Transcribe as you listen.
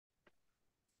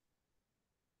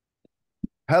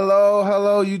Hello,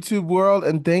 hello, YouTube world,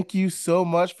 and thank you so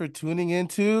much for tuning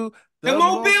into The the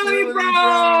Mobility Mobility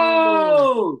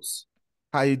Bros. Bros.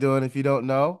 How you doing? If you don't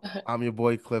know, I'm your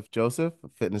boy Cliff Joseph, a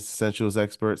fitness essentials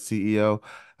expert, CEO.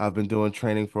 I've been doing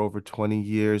training for over 20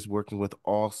 years, working with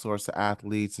all sorts of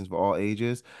athletes and of all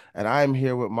ages. And I'm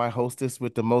here with my hostess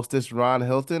with the mostest, Ron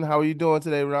Hilton. How are you doing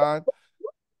today, Ron?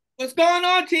 What's going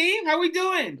on, team? How we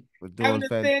doing? We're doing Having a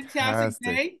fantastic fantastic.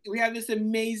 day. We have this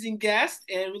amazing guest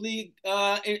and really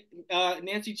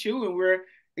Nancy Chu, and we're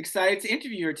excited to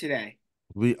interview her today.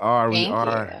 We are, we Thank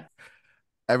are.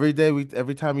 you.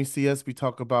 Every time you see us, we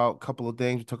talk about a couple of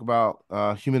things. We talk about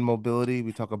human mobility.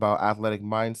 We talk about athletic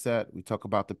mindset. We talk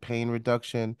about the pain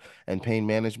reduction and pain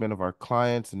management of our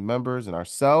clients and members and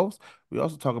ourselves. We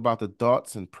also talk about the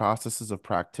thoughts and processes of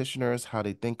practitioners, how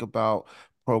they think about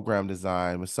program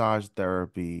design, massage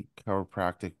therapy,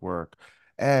 chiropractic work,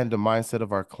 and the mindset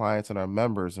of our clients and our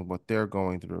members and what they're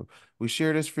going through. We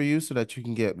share this for you so that you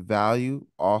can get value,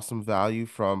 awesome value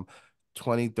from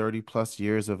 20, 30 plus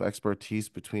years of expertise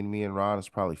between me and Ron. Is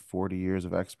probably 40 years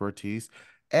of expertise.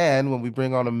 And when we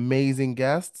bring on amazing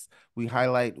guests, we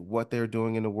highlight what they're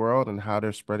doing in the world and how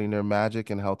they're spreading their magic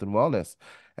in health and wellness.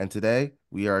 And today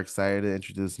we are excited to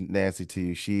introduce Nancy to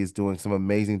you. She is doing some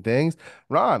amazing things.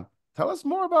 Ron, tell us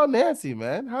more about Nancy,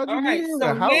 man. How'd you All meet right,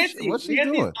 her? so What's she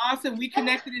Nancy's doing? awesome. We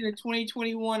connected in the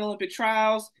 2021 Olympic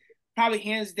trials. Probably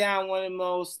hands down one of the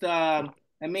most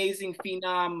amazing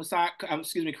phenom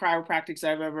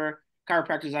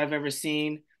chiropractors I've ever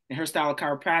seen. In her style of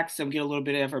chiropractic, I'm get a little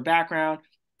bit of her background.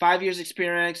 5 years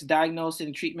experience, diagnosing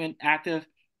and treatment, active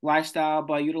lifestyle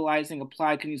by utilizing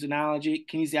applied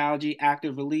kinesiology,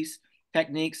 active release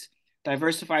techniques,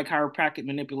 diversified chiropractic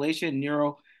manipulation,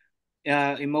 neuro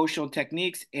emotional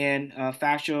techniques, and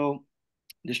fascial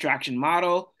distraction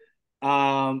model.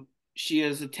 She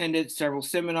has attended several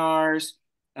seminars,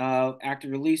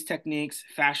 active release techniques,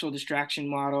 fascial distraction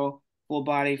model, full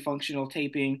body functional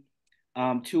taping,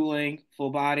 tooling,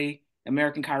 full body,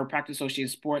 American Chiropractic Association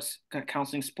Sports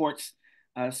Counseling Sports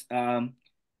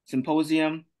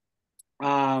Symposium.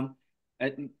 Um, uh,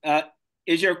 uh,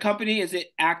 is your company, is it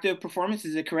Active Performance?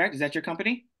 Is it correct? Is that your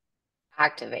company?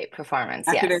 Activate performance,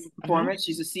 Activate yes. Performance.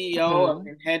 She's the CEO of Hmm.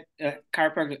 and head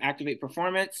chiropractor of Activate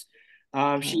Performance.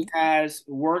 Hmm. She has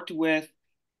worked with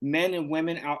men and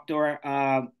women outdoor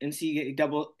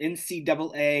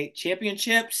NCAA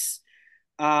championships.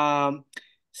 Um,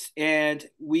 and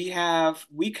we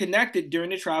connected during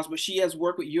the trials, but she has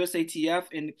worked with USATF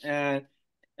and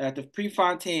at the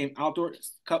Prefontaine Outdoor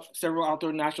Cup, several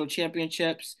outdoor national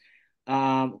championships,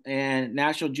 and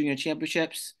national junior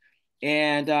championships.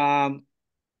 And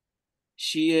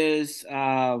she is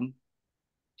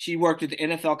she worked at the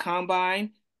NFL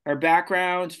Combine. Her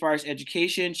background, as far as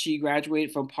education, she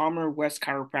graduated from Palmer West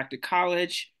Chiropractic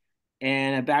College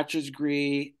and a bachelor's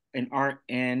degree in art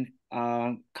and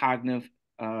cognitive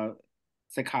uh,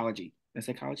 psychology.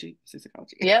 Psychology? Is it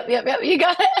psychology? Yep. You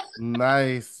got it.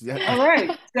 Nice. Yeah. All right.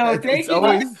 So It's thank you,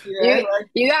 Well, always Nancy. you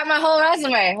you got my whole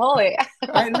resume. Holy.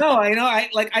 I know, I know.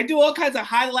 I do all kinds of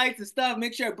highlights and stuff,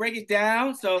 make sure I break it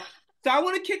down. So I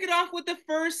want to kick it off with the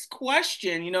first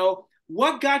question.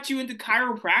 What got you into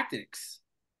chiropractics?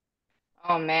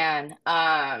 Oh man.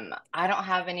 I don't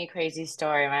have any crazy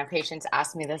story. My patients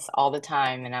ask me this all the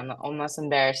time, and I'm almost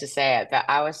embarrassed to say it, but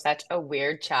I was such a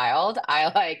weird child.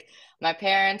 My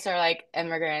parents are like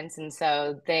immigrants, and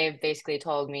so they've basically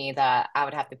told me that I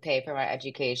would have to pay for my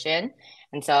education.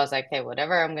 And so I was like, okay,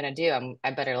 whatever I'm gonna do,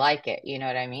 I better like it, you know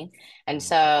what I mean? And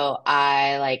so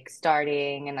I like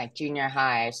starting in like junior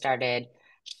high, I started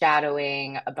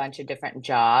shadowing a bunch of different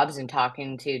jobs and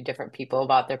talking to different people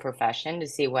about their profession to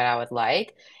see what I would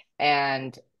like.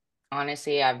 And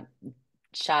honestly, I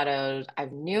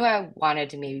knew I wanted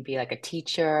to maybe be like a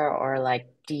teacher or like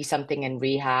do something in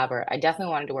rehab, or I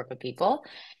definitely wanted to work with people.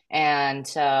 And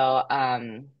so,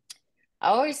 I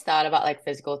always thought about like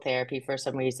physical therapy for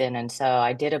some reason. And so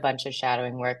I did a bunch of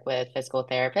shadowing work with physical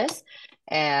therapists.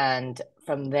 And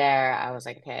from there, I was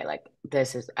like, okay, like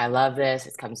I love this.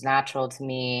 It comes natural to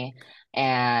me.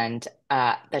 And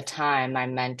at the time, my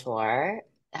mentor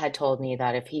had told me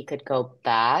that if he could go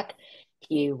back,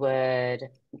 he would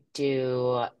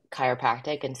do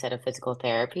chiropractic instead of physical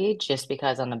therapy, just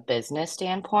because on a business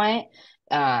standpoint,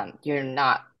 you're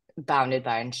not bounded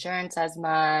by insurance as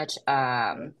much.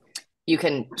 You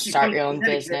can She start comes your to own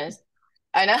Connecticut. business.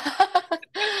 I know.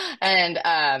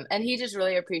 And he just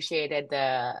really appreciated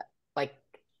like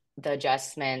the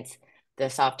adjustments, the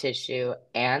soft tissue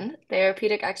and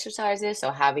therapeutic exercises.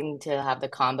 So having to have the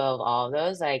combo of all of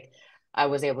those, like I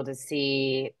was able to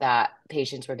see that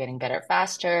patients were getting better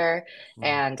faster. Mm.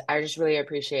 And I just really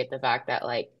appreciate the fact that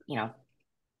like,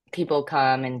 people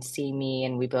come and see me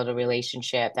and we build a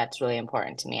relationship, that's really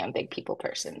important to me. I'm a big people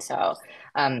person. So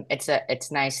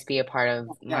it's nice to be a part of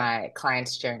Yeah. my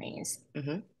clients' journeys.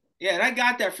 Yeah, and I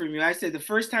got that from you. I said the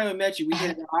first time I met you, we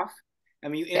hit it off. I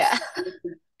mean, you Yeah. instantly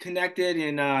connected,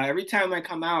 and every time I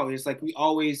come out, it's like we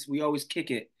always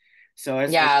kick it. So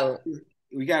it's Yeah.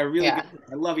 we got a really good.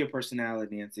 Yeah. I love your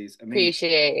personality, Nancy. It's amazing.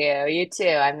 Appreciate you. You too.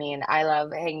 I mean, I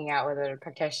love hanging out with other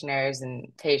practitioners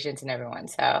and patients and everyone.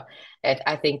 So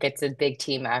I think it's a big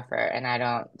team effort, and I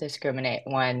don't discriminate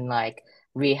one like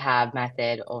rehab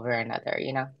method over another,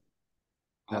 you know?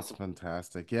 That's Awesome.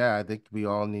 fantastic. Yeah, I think we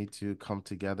all need to come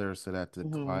together so that the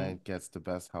Hmm. client gets the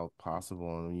best help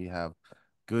possible. And when you have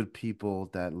good people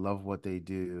that love what they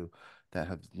do, that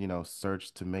have,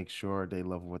 searched to make sure they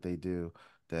love what they do,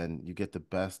 then you get the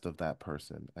best of that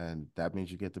person. And that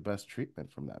means you get the best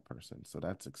treatment from that person. So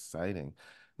that's exciting.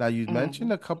 Now, you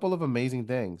mentioned Hmm. a couple of amazing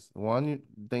things. One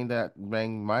thing that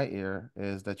rang my ear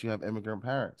is that you have immigrant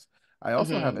parents. I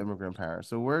also have Hmm. immigrant parents.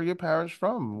 So where are your parents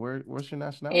from? What's your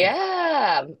nationality?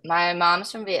 Yeah. My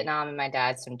mom's from Vietnam and my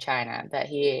dad's from China, but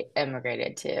he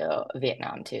immigrated to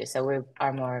Vietnam too. So we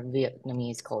are more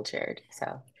Vietnamese cultured.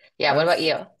 So yeah, what about That's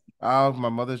you? my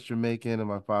mother's Jamaican and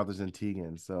my father's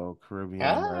Antiguan, so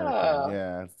Caribbean American. Oh,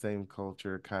 Yeah, same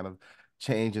culture, kind of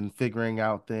change and figuring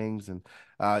out things. And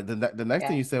the next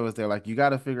thing yeah. you said was they're like, you got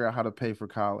to figure out how to pay for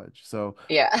college. So,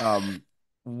 Yeah. um,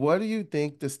 what do you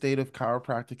think the state of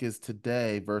chiropractic is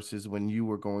today versus when you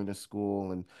were going to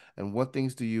school, and what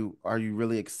things are you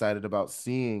really excited about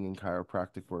seeing in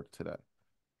chiropractic work today?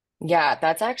 Yeah,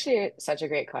 that's actually such a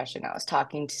great question. I was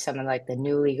talking to some of like the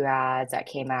newly grads that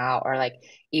came out, or like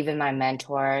even my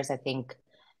mentors. I think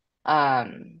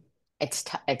um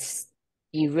it's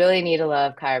you really need to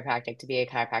love chiropractic to be a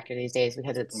chiropractor these days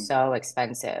because it's so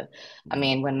expensive. I Yeah.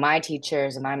 mean, when my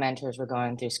teachers and my mentors were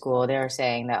going through school, they were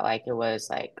saying that like it was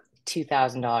like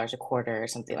 $2,000 a quarter or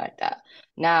something like that.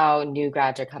 Now new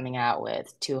grads are coming out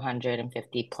with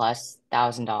 250 plus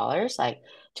 $1,000, like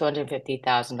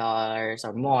 $250,000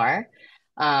 or more,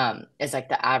 is like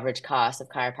the average cost of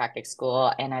chiropractic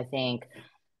school. And I think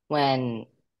when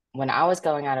I was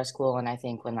going out of school, and I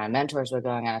think when my mentors were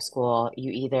going out of school,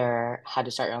 you either had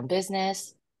to start your own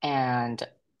business and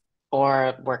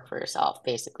or work for yourself,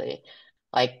 basically.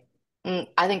 Like,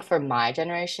 I think for my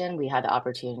generation, we had the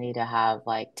opportunity to have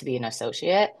like to be an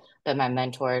associate, but my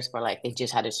mentors were like they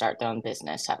just had to start their own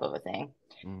business type of a thing.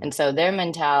 Mm, And so their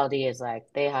mentality is like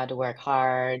they had to work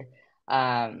hard.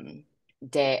 Um,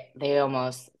 they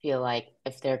almost feel like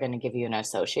if they're going to give you an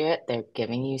associate, they're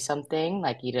giving you something.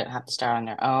 Like you didn't have to start on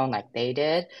their own like they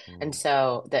did. And mm,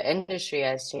 so the industry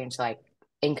has changed. Like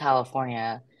in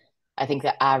California, I think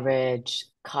the average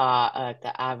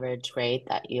rate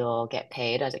that you'll get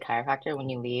paid as a chiropractor when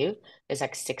you leave is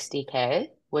like 60K,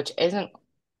 which isn't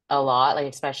a lot, like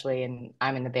especially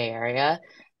I'm in the Bay Area.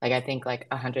 Like I think like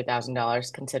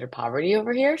 $100,000 considered poverty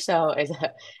over here. So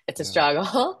it's a yeah,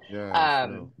 struggle. yeah, Um,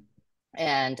 true.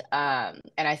 and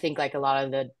I think like a lot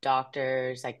of the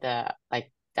doctors like that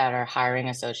are hiring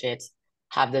associates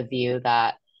have the view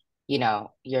that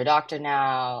you're a doctor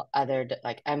now.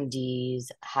 Like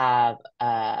MDs have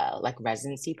like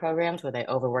residency programs where they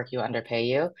overwork you, underpay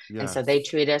you, and so they Yes.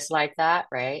 treat us like that,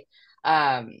 right?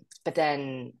 But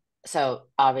then so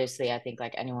obviously I think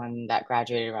like anyone that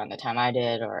graduated around the time I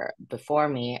did or before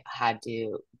me had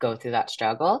to go through that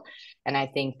struggle. And I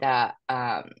think that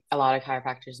a lot of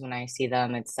chiropractors, when I see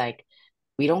them, it's like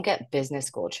we don't get business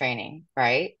school training,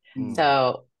 right? Mm. Mm,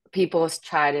 So people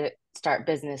try to start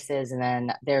businesses and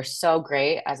then they're so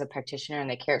great as a practitioner and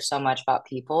they care so much about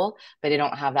people, but they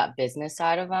don't have that business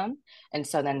side of them. And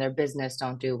so then their business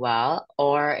don't do well.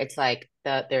 Or it's like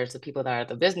there's the people that are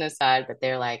the business side, but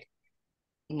they're like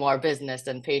more business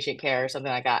than patient care or something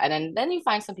like that. And then you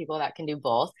find some people that can do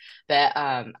both. But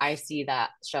I see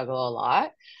that struggle a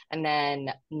lot. And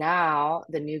then now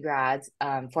the new grads,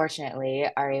 fortunately,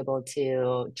 are able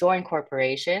to join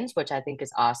corporations, which I think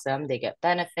is awesome. They get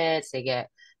benefits, they get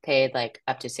paid like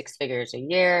up to six figures a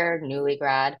year, newly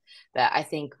grad. But I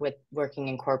think with working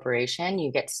in corporation, you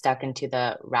get stuck into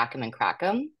the rack 'em and crack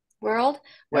 'em world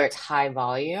where Yep. it's high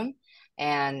volume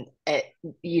and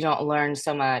you don't learn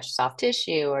so much soft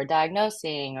tissue or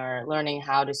diagnosing or learning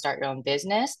how to start your own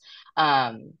business.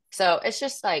 So it's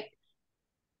just like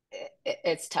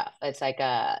it's tough. It's like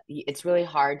it's really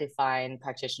hard to find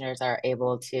practitioners that are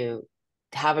able to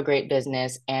have a great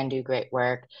business and do great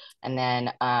work. And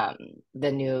then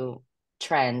the new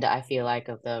trend I feel like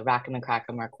of the rack 'em and crack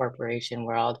 'em or corporation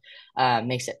world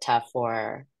makes it tough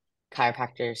for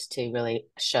chiropractors to really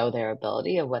show their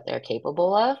ability of what they're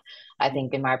capable of. I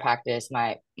think in my practice,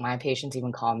 my patients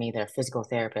even call me their physical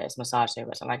therapist, massage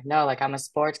therapist. I'm like, no, like I'm a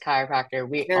sports chiropractor.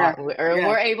 Yeah, yeah.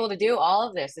 We're able to do all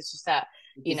of this. It's just that,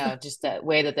 just the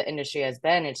way that the industry has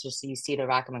been, it's just you see the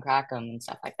rack 'em and crack 'em and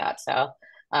stuff like that. So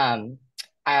um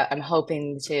I'm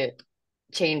hoping to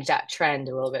change that trend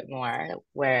a little bit more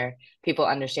where people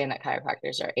understand that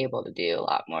chiropractors are able to do a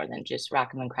lot more than just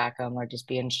rack 'em and crack 'em or just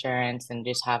be insurance and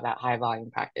just have that high volume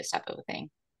practice type of a thing.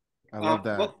 I love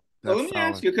that. Well, That's let me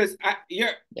ask solid. you because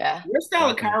Yeah. your style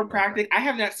of Rocking the cracker. chiropractic I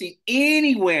have not seen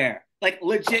anywhere, like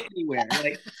legit anywhere.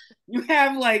 Like you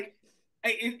have like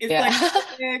it's like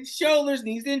Yeah. head, shoulders,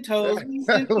 knees and toes.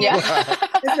 Yeah.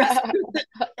 Wow.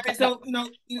 Right, so can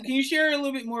you share a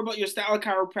little bit more about your style of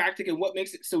chiropractic and what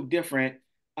makes it so different?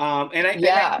 And I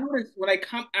Yeah. noticed when I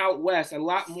come out west, a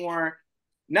lot more,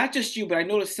 not just you, but I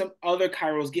noticed some other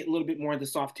chiros get a little bit more into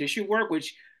soft tissue work,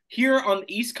 which here on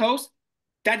the East Coast,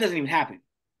 that doesn't even happen.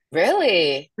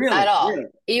 Really? At Really, all. really,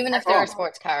 Even at if they're a all.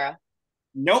 sports chiro.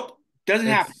 Nope, doesn't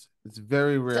happen. It's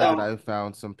very rare that So I've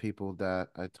found some people that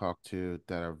I talk to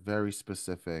that are very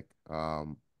specific,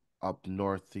 up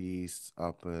northeast,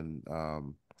 up in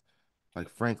like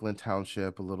Franklin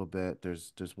Township a little bit.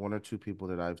 There's one or two people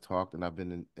that I've talked, and I've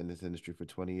been in this industry for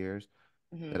 20 years,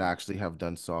 that Hmm. actually have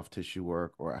done soft tissue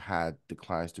work or had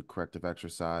declines to corrective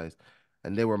exercise.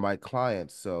 And they were my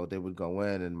clients. So they would go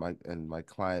in and my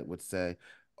client would say,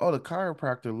 "Oh, the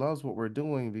chiropractor loves what we're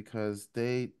doing because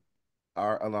they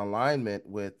are in alignment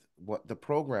with what the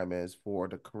program is for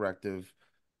the corrective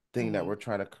thing that Hmm. we're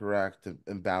trying to correct, the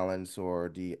imbalance or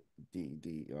the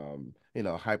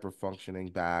hyper functioning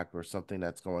back or something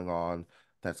that's going on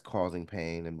that's causing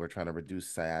pain, and we're trying to reduce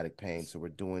sciatic pain, so we're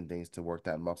doing things to work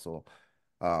that muscle.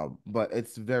 But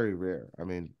it's very rare. I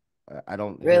mean, I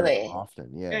don't hear it Really?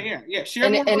 often. yeah, Yeah. yeah, yeah. Share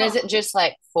And more and is about. it just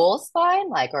like full spine,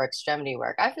 like, or extremity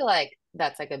work? I feel like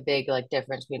that's like a big like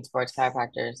difference between sports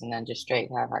chiropractors and then just straight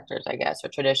chiropractors, I guess, or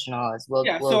traditional is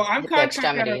Yeah, so we'll I'm hit the contracted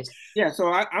at a extremities. yeah,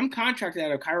 so I'm contracted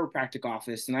at a chiropractic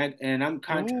office, and I'm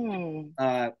contracted,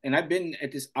 Mm. and I've been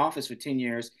at this office for 10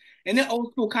 years, and they're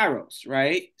old school chiros,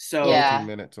 right? So 15 Yeah.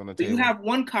 minutes on the you table. have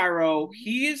one chiro,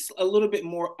 he's a little bit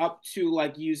more up to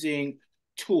like using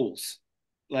tools,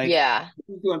 like Yeah.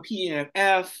 he's doing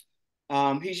PEMF.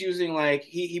 He's using like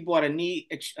he bought a knee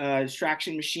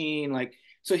extraction machine, like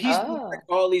so he's doing like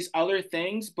Oh. all these other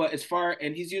things, but as far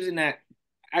and he's using that.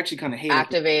 I actually kind of hate it.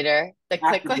 Activator. The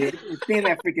click click. Activated. I can't stand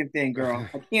that freaking thing, girl.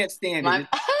 I can't stand it. My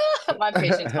It's my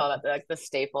patients call that like the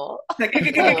staple. like, The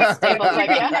little staples, like,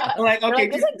 yeah. I'm like, They're okay,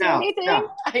 like, does just it do no, anything?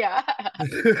 no. Yeah.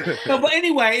 No, but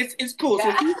anyway, it's cool. So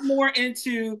Yeah. he's more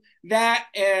into that,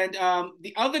 and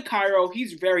the other Cairo,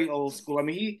 he's very old school. I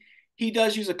mean, he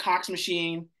does use a Cox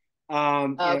machine.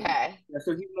 Okay. Yeah,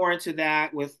 so he's more into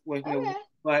that Okay.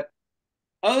 but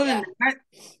other than Yeah.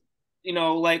 that,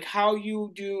 like how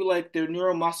you do like the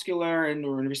neuromuscular and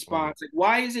or Mm. response. Like,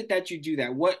 why is it that you do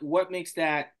that? What makes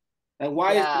that? Like,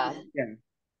 why is Yeah. yeah?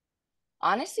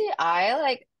 Honestly, I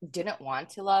like didn't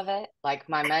want to love it. Like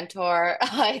my mentor,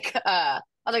 I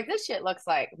was like, this shit looks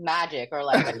like magic or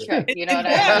like a trick. You know It what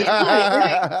I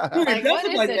does, mean? dude. It Like does what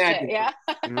look is like this shit? magic. Yeah.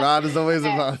 Rod is always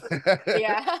And- about that.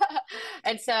 yeah.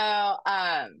 And so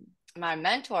my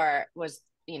mentor was,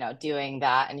 doing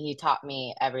that and he taught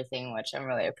me everything, which I'm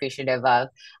really appreciative of.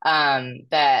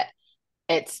 That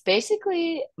it's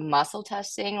basically muscle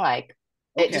testing. Like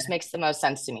it Okay, just makes the most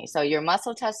sense to me. So you're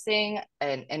muscle testing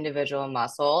an individual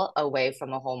muscle away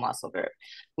from a whole muscle group.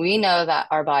 We know that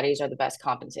our bodies are the best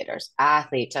compensators.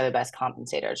 Athletes are the best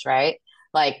compensators, right?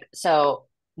 Like, so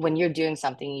when you're doing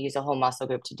something, you use a whole muscle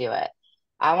group to do it.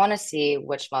 I want to see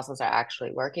which muscles are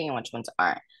actually working and which ones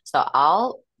aren't. So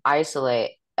I'll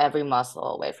isolate every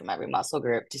muscle away from every muscle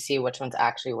group to see which one's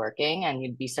actually working. And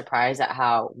you'd be surprised at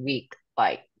how weak,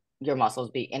 like, your muscles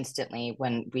be instantly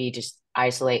when we just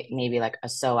isolate maybe like a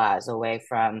psoas away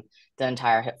from the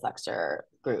entire hip flexor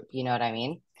group. You know what I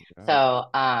mean? Yeah.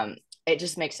 So it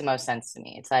just makes the most sense to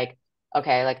me. It's like,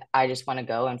 okay, like I just want to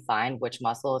go and find which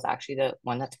muscle is actually the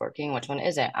one that's working, which one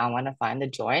isn't. I want to find the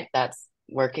joint that's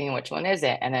working and which one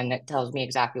isn't. And then it tells me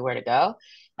exactly where to go.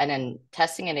 And then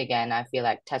testing it again, I feel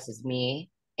like tests me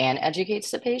and educates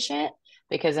the patient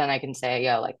because then I can say,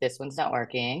 yo, like this one's not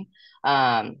working.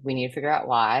 We need to figure out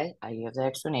why. I give the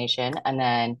explanation, and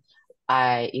then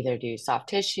I either do soft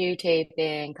tissue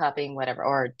taping, cupping, whatever,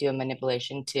 or do a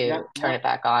manipulation to yep, turn yep. it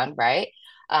back on, right?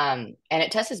 And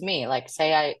it tests me. Like,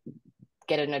 say I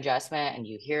get an adjustment and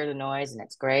you hear the noise and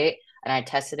it's great. and I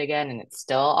test it again and it's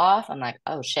still off, I'm like,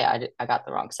 oh shit, I got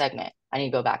the wrong segment. I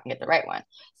need to go back and get the right one.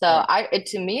 So Right.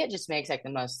 to me, it just makes like the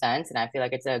most sense. And I feel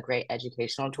like it's a great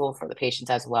educational tool for the patients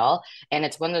as well. And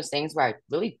it's one of those things where I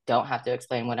really don't have to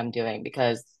explain what I'm doing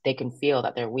because they can feel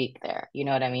that they're weak there. You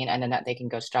know what I mean? And then that they can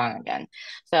go strong again.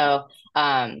 So,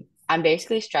 I'm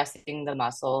basically stressing the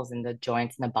muscles and the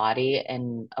joints in the body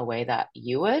in a way that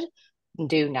you would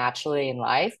do naturally in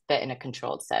life, but in a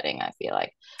controlled setting, I feel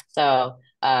like. So,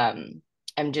 I'm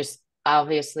just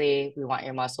obviously we want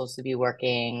your muscles to be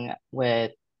working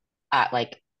with at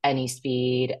like any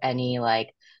speed, any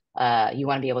like you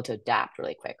want to be able to adapt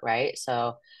really quick, right?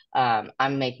 So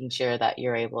I'm making sure that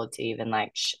you're able to even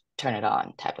like turn it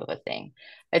on type of a thing.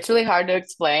 It's really hard to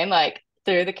explain like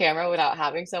through the camera without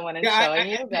having someone and Yeah, showing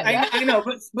you, but I yeah. know, I know,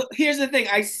 but here's the thing.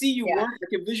 I see you Yeah. work.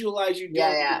 I can visualize you Yeah,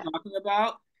 doing what yeah. you're talking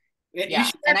about. You Yeah.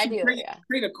 should And I actually do it, yeah.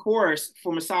 create a course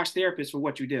for massage therapists for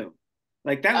what you do.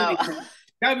 Like Oh.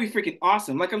 that would be freaking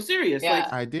awesome. Like I'm serious. Like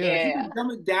Yeah. Idea. if you Yeah. can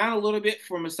dumb it down a little bit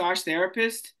for a massage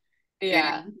therapist and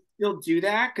Yeah. you can still do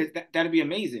that, because that'd be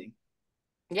amazing.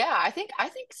 Yeah, I think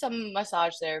some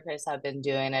massage therapists have been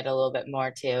doing it a little bit more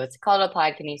too. It's called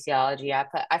applied kinesiology.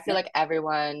 I feel Yep. like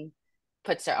everyone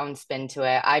puts their own spin to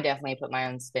it. I definitely put my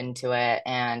own spin to it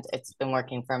and it's been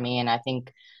working for me. And I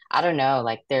think I don't know,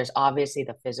 like there's obviously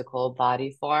the physical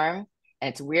body form. And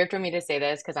it's weird for me to say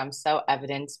this because I'm so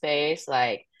evidence-based.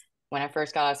 Like when I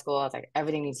first got out of school, I was like,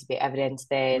 everything needs to be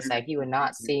evidence-based. Like you would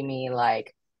not see me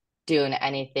like doing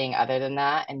anything other than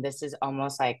that. And this is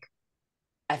almost like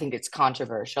I think it's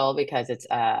controversial because it's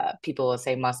people will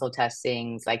say muscle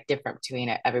testing's like different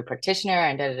between every practitioner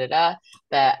and da da da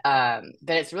da.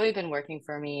 But it's really been working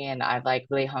for me and I've like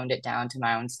really honed it down to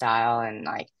my own style and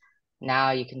like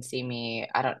now you can see me.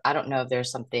 I don't know if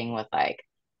there's something with like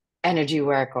energy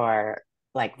work or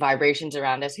like vibrations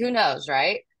around us. Who knows,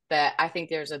 right? But I think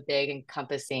there's a big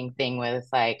encompassing thing with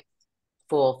like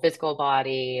full physical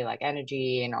body, like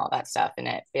energy and all that stuff. And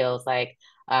it feels like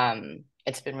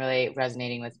it's been really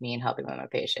resonating with me and helping with my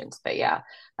patients. But yeah,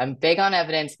 I'm big on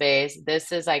evidence based.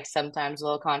 This is like sometimes a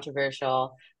little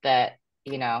controversial, but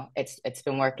it's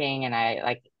been working and I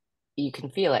like you can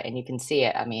feel it and you can see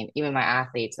it. I mean, even my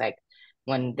athletes, like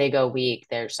when they go weak,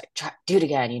 they're just like, try, do it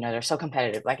again. They're so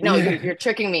competitive. Like, no, Yeah. you're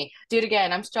tricking me. Do it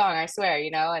again. I'm strong. I swear.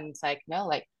 And it's like, no,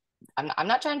 like I'm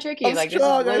not trying to trick you. I'm Like this is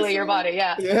strong, I literally your swear. body.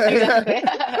 Yeah, Yeah. exactly.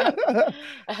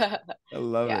 I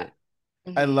love Yeah. it.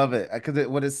 I love Hmm. it because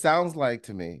what it sounds like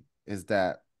to me is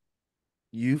that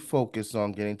you focus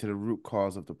on getting to the root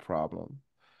cause of the problem.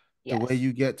 The way Yes.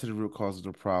 you get to the root cause of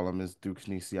the problem is through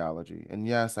kinesiology. And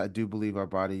yes, I do believe our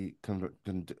body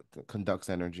conducts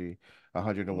energy Hmm.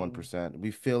 101%. We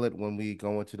feel it when we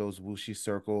go into those whooshy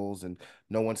circles and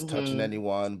no one's touching Hmm.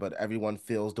 anyone, but everyone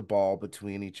feels the ball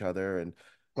between each other. And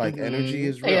like energy Hmm.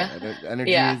 is real. Yeah.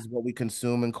 Energy Yeah. is what we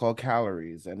consume and call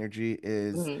calories. Energy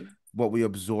is Hmm. what we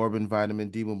absorb in vitamin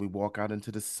D when we walk out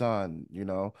into the sun.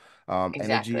 Energy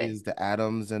Exactly. is the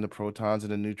atoms and the protons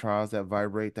and the neutrons that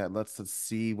vibrate that lets us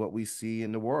see what we see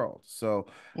in the world. So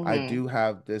I Hmm. do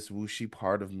have this whooshy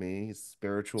part of me,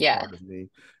 spiritual Yeah. part of me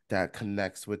that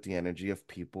connects with the energy of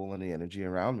people and the energy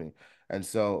around me. And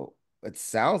so it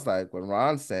sounds like what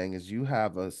Ron's saying is you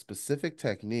have a specific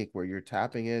technique where you're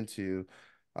tapping into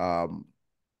um,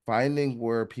 finding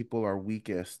where people are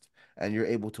weakest and you're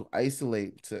able to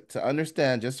isolate to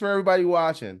understand just for everybody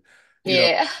watching, you know,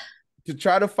 Yeah. to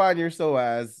try to find your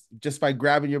psoas just by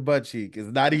grabbing your butt cheek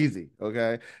is not easy.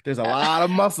 Okay. There's a lot of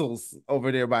muscles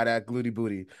over there by that glutey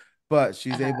booty, but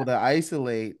she's able Uh-huh. to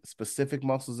isolate specific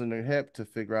muscles in her hip to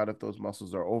figure out if those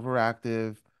muscles are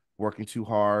overactive, working too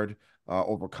hard,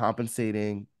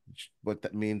 overcompensating. What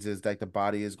that means is like the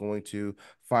body is going to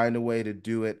find a way to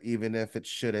do it, even if it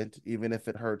shouldn't, even if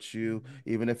it hurts you,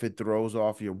 even if it throws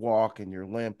off your walk and your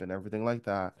limp and everything like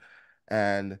that.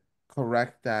 And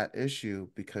correct that issue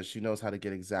because she knows how to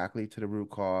get exactly to the root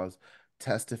cause,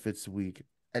 test if it's weak,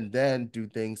 and then do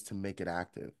things to make it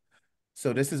active.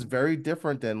 So this is Hmm. very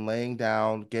different than laying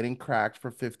down, getting cracked for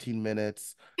 15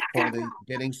 minutes, holding,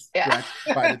 getting Yeah.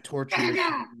 stretched by the torture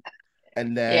machine,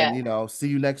 and then, Yeah. see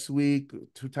you next week,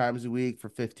 2 times a week for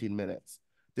 15 minutes.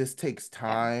 This takes Yeah.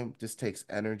 time, this takes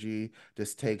energy,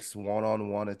 this takes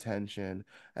one-on-one attention,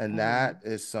 and that Hmm.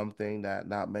 is something that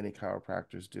not many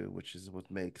chiropractors do, which is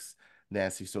what makes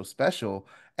Nancy so special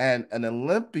and an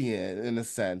Olympian in a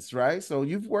sense, right? So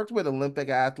you've worked with Olympic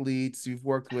athletes, you've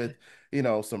worked with,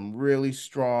 some really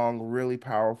strong, really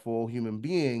powerful human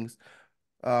beings.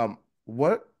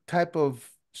 What type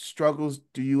of struggles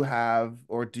do you have,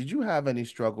 or did you have any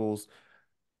struggles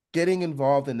getting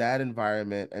involved in that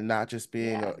environment and not just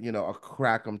being Yeah. a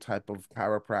crackum type of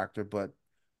chiropractor, but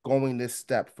going this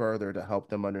step further to help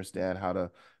them understand how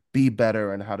to be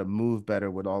better and how to move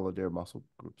better with all of their muscle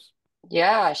groups?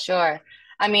 Yeah, sure.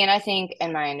 I mean, I think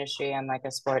in my industry, I'm like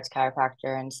a sports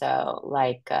chiropractor, and so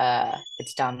like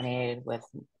it's dominated with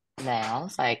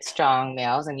males, like strong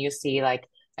males, and you see like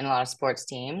in a lot of sports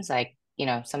teams, like,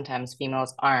 sometimes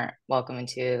females aren't welcome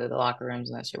into the locker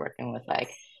rooms unless you're working with like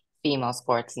female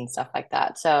sports and stuff like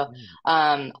that. So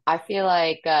Mm. I feel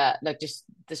like just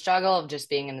the struggle of just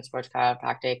being in the sports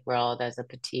chiropractic world as a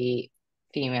petite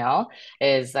female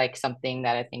is like something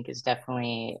that I think is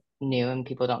definitely new and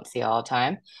people don't see all the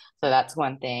time. So that's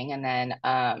one thing. And then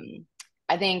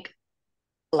I think,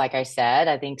 like I said,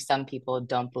 I think some people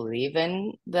don't believe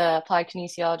in the applied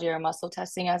kinesiology or muscle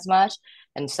testing as much.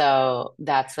 And so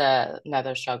that's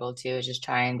another struggle too, is just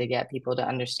trying to get people to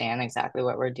understand exactly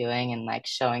what we're doing and like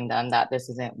showing them that this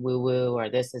isn't woo-woo or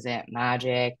this isn't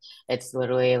magic. It's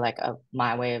literally like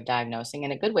my way of diagnosing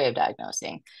and a good way of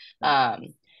diagnosing. Right. Um,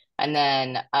 and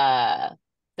then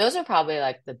those are probably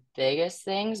like the biggest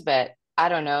things, but I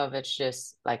don't know if it's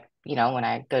just like, when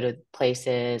I go to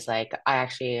places, like I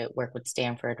actually work with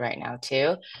Stanford right now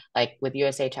too, like with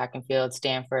USA Track and Field,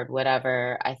 Stanford,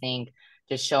 whatever. I think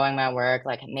just showing my work,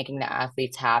 like making the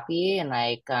athletes happy and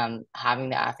like having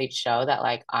the athletes show that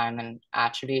like I'm an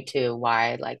attribute to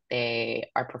why like they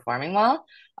are performing well.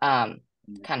 Um,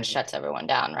 Kind of shuts everyone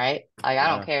down, right? Like I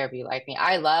don't Yeah. care if you like me.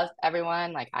 I love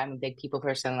everyone. Like I'm a big people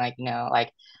person. Like,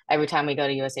 like every time we go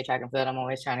to USA Track and Field, I'm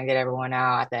always trying to get everyone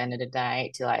out at the end of the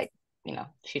night to like,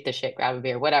 shoot the shit, grab a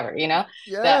beer, whatever. That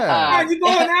Yeah. You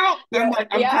going out? I'm yeah, like,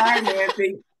 I'm yeah. tired,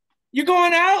 Nancy. You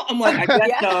going out? I'm like, I guess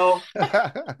Yeah. so.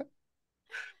 That's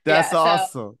Yeah. So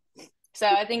awesome. so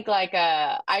I think like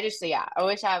I just yeah, I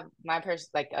always have my person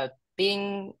like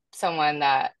being someone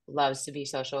that loves to be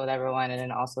social with everyone and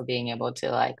then also being able to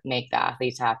like make the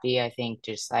athletes happy. I think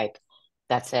just like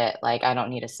that's it. Like I don't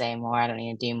need to say more, I don't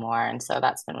need to do more. And so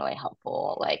that's been really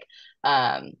helpful. Like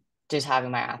um just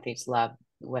having my athletes love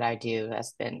what I do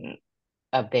has been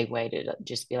a big way to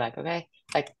just be like, okay,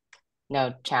 like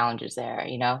no challenges there.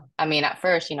 I mean, at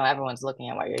first, everyone's looking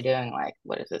at what you're doing, like,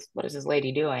 what is this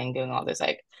lady doing all this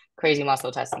like crazy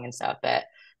muscle testing and stuff. But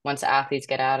once the athletes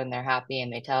get out and they're happy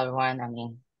and they tell everyone, I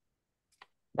mean,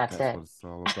 that's That's it. what it's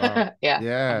all about. Yeah.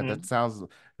 Yeah, Hmm. that sounds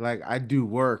like I do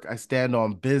work. I stand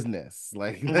on business.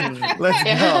 Like Hmm. let's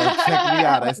go. Check me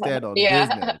out. I Yeah. stand on Yeah.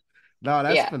 business. No,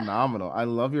 that's Yeah. phenomenal. I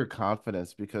love your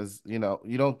confidence because, you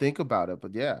don't think about it,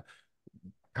 but yeah,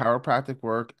 chiropractic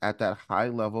work at that high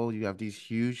level. You have these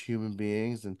huge human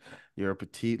beings, and you're a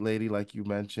petite lady, like you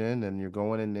mentioned, and you're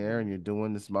going in there and you're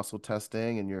doing this muscle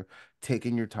testing and you're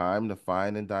taking your time to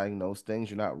find and diagnose things.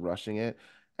 You're not rushing it.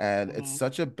 And it's Hmm.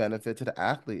 such a benefit to the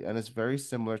athlete. And it's very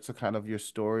similar to kind of your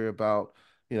story about,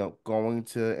 going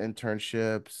to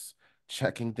internships,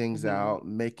 checking things Hmm. out,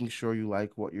 making sure you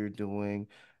like what you're doing,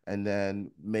 and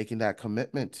then making that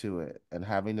commitment to it and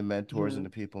having the mentors and Hmm.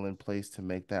 the people in place to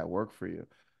make that work for you.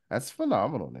 That's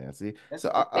phenomenal, Nancy. That's So,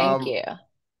 cool. Thank you.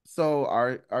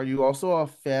 are you also a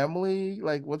family?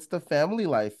 Like, what's the family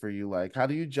life for you like? How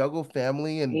do you juggle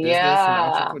family and business and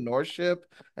Yeah. entrepreneurship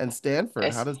and Stanford? How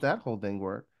It's does that whole thing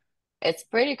work? It's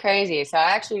pretty crazy. So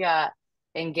I actually got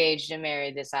engaged and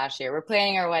married this last year. We're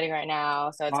planning our wedding right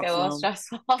now, so it's getting a little Awesome.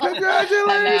 stressful. I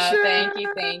know. Thank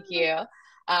you, thank Congratulations!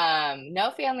 you.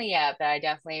 No family yet, but I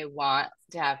definitely want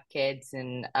to have kids,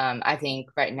 and I think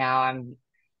right now I'm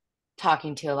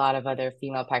talking to a lot of other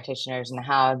female practitioners and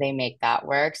how they make that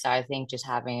work. So I think just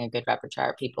having a good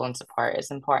repertoire of people and support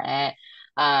is important.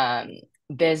 Um,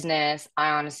 Business,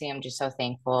 I honestly am just so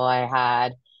thankful. I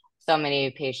had so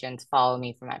many patients follow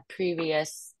me from my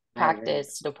previous Right, right.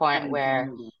 practice to the point Funny telling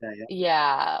where me about that. Yeah.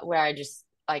 yeah, where I just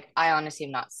like I honestly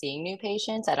am not seeing new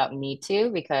patients. I don't need to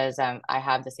because I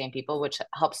have the same people, which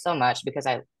helps so much because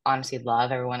I honestly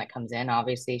love everyone that comes in.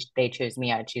 Obviously, they choose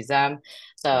me, I choose them.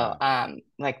 So Yes.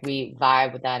 like we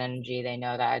vibe with that energy. They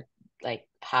know that I like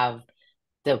have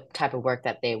the type of work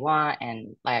that they want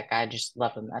and like I just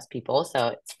love them as people. So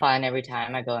it's fun every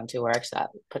time I go into work. So that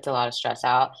puts a lot of stress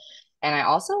out. And I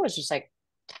also was just like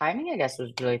timing, I guess,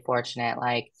 was really fortunate.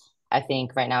 Like I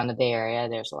think right now in the Bay Area,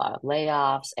 there's a lot of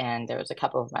layoffs, and there was a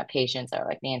couple of my patients that were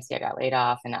like, Nancy, I got laid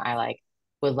off, and I like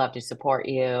would love to support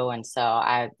you. And so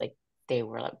I like they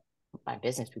were like my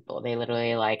business people. They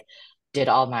literally like did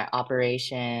all my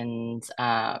operations,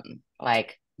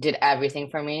 like did everything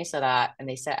for me so that, and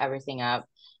they set everything up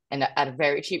and at a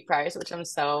very cheap price, which I'm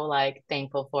so like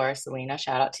thankful for. Selena,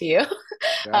 shout out to you.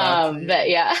 Shout out to But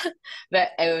you. yeah,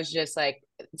 but it was just like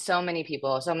so many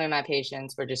people, so many of my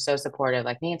patients were just so supportive.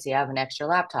 Like, Nancy, I have an extra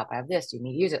laptop. I have this. You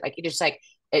need to use it. Like,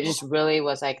 it just really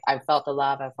was like, I felt the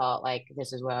love. I felt like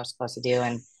this is what I was supposed to do.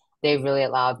 And they really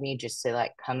allowed me just to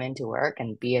like come into work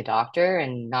and be a doctor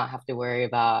and not have to worry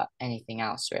about anything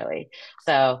else really.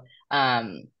 So,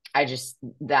 I just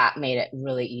that made it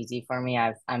really easy for me.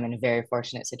 I'm in a very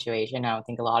fortunate situation. I don't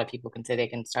think a lot of people can say they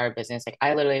can start a business. Like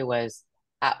I literally was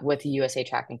with USA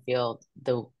Track and Field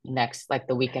the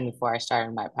weekend before I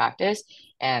started my practice,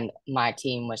 and my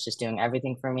team was just doing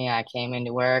everything for me. I came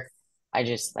into work. I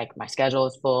just like my schedule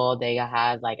was full. They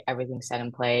had like everything set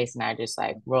in place, and I just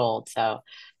like rolled. So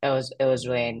it was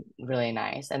really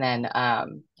nice. And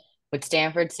then with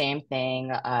Stanford, same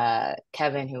thing.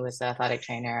 Kevin, who was the athletic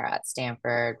trainer at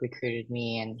Stanford, recruited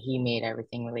me, and he made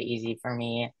everything really easy for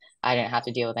me. I didn't have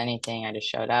to deal with anything. I just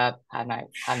showed up, had my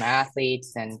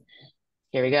athletes, and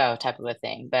here we go type of a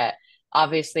thing. But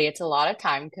obviously, it's a lot of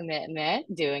time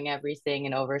commitment doing everything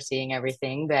and overseeing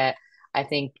everything. But I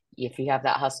think if you have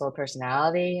that hustle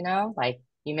personality, like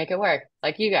you make it work.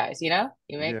 Like you guys, you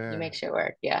Yeah. make shit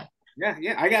work. Yeah.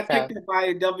 Yeah. I got So, picked up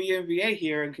by WNBA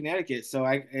here in Connecticut, so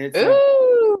it's a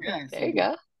ooh, yeah, it's a there you big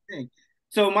go. thing.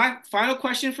 So my final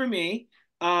question for me,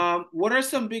 what are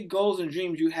some big goals and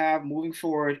dreams you have moving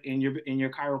forward in your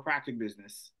chiropractic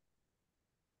business?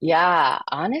 Yeah,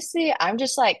 honestly, I'm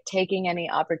just like taking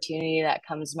any opportunity that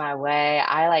comes my way.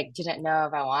 I like didn't know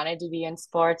if I wanted to be in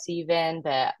sports even,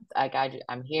 but like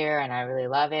I'm here and I really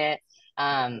love it.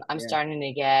 I'm Yeah. starting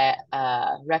to get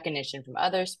recognition from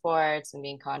other sports and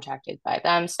being contracted by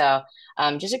them. So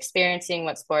just experiencing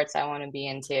what sports I want to be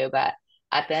into. But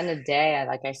at the end of the day,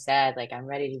 like I said, like I'm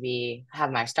ready to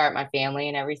have my family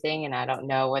and everything, and I don't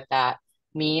know what that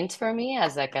means for me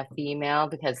as like a female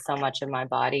because so much of my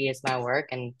body is my work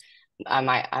and I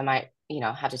might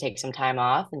have to take some time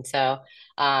off, and so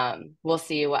we'll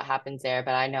see what happens there,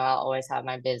 but I know I'll always have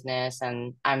my business,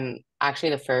 and I'm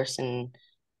actually the first and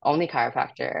only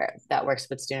chiropractor that works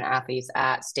with student athletes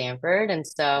at Stanford, and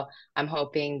so I'm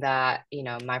hoping that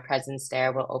my presence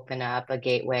there will open up a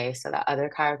gateway so that other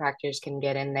chiropractors can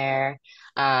get in there,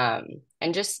 and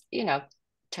just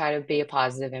try to be a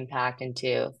positive impact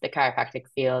into the chiropractic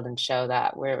field and show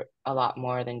that we're a lot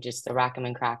more than just the rack 'em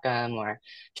and crack 'em, or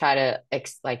try to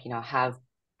have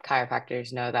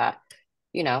chiropractors know that,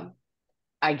 you know,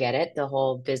 I get it. The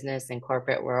whole business and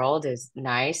corporate world is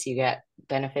nice. You get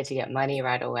benefits, you get money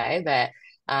right away, but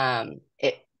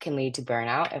it can lead to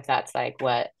burnout if that's like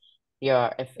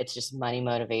if it's just money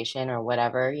motivation or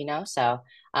whatever. So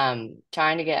trying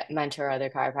to mentor other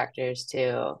chiropractors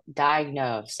to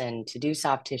diagnose and to do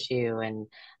soft tissue and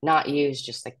not use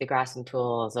just like the grasping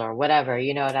tools or whatever,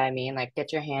 you know what I mean? Like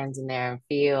get your hands in there and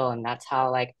feel, and that's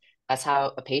how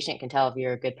a patient can tell if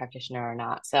you're a good practitioner or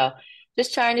not. So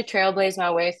just trying to trailblaze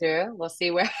my way through. We'll see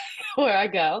where where I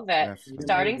go, but That's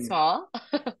starting Amazing. small.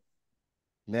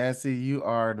 Nancy, you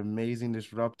are an amazing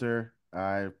disruptor.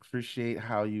 I appreciate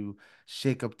how you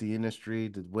shake up the industry,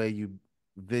 the way you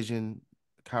vision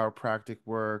chiropractic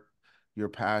work, your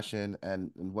passion, and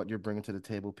what you're bringing to the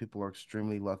table. People are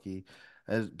extremely lucky.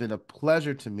 It's been a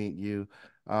pleasure to meet you.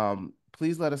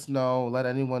 Please let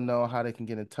anyone know how they can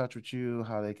get in touch with you,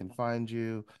 how they can find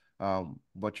you,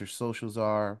 what your socials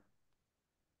are.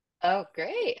 Oh,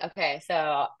 great. Okay,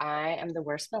 so I am the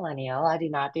worst millennial. I do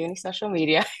not do any social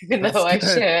media, even That's though I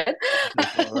good. should.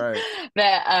 That's all right.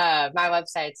 But my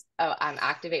website's I'm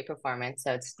Activate Performance,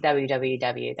 so it's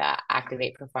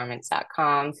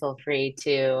www.activateperformance.com. Feel free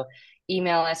to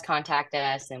email us, contact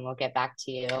us, and we'll get back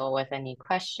to you with any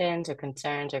questions or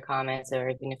concerns or comments, or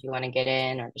even if you want to get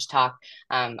in or just talk.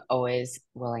 I'm always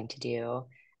willing to do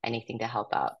anything to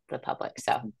help out the public.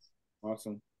 So,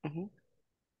 Awesome. mhm.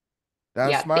 That's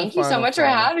Yeah, my thank you so final much for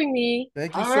thought. having me.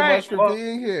 Thank you All so right. much for Well,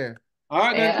 being here. all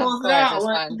right, gonna Yeah, of close it course. out. It I was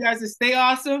want you fun. guys to stay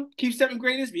awesome, keep stepping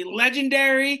greatness, be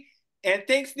legendary. And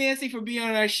thanks, Nancy, for being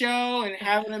on our show and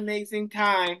have an amazing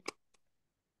time.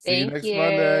 See you Thank next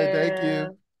Monday. Thank you.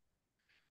 you.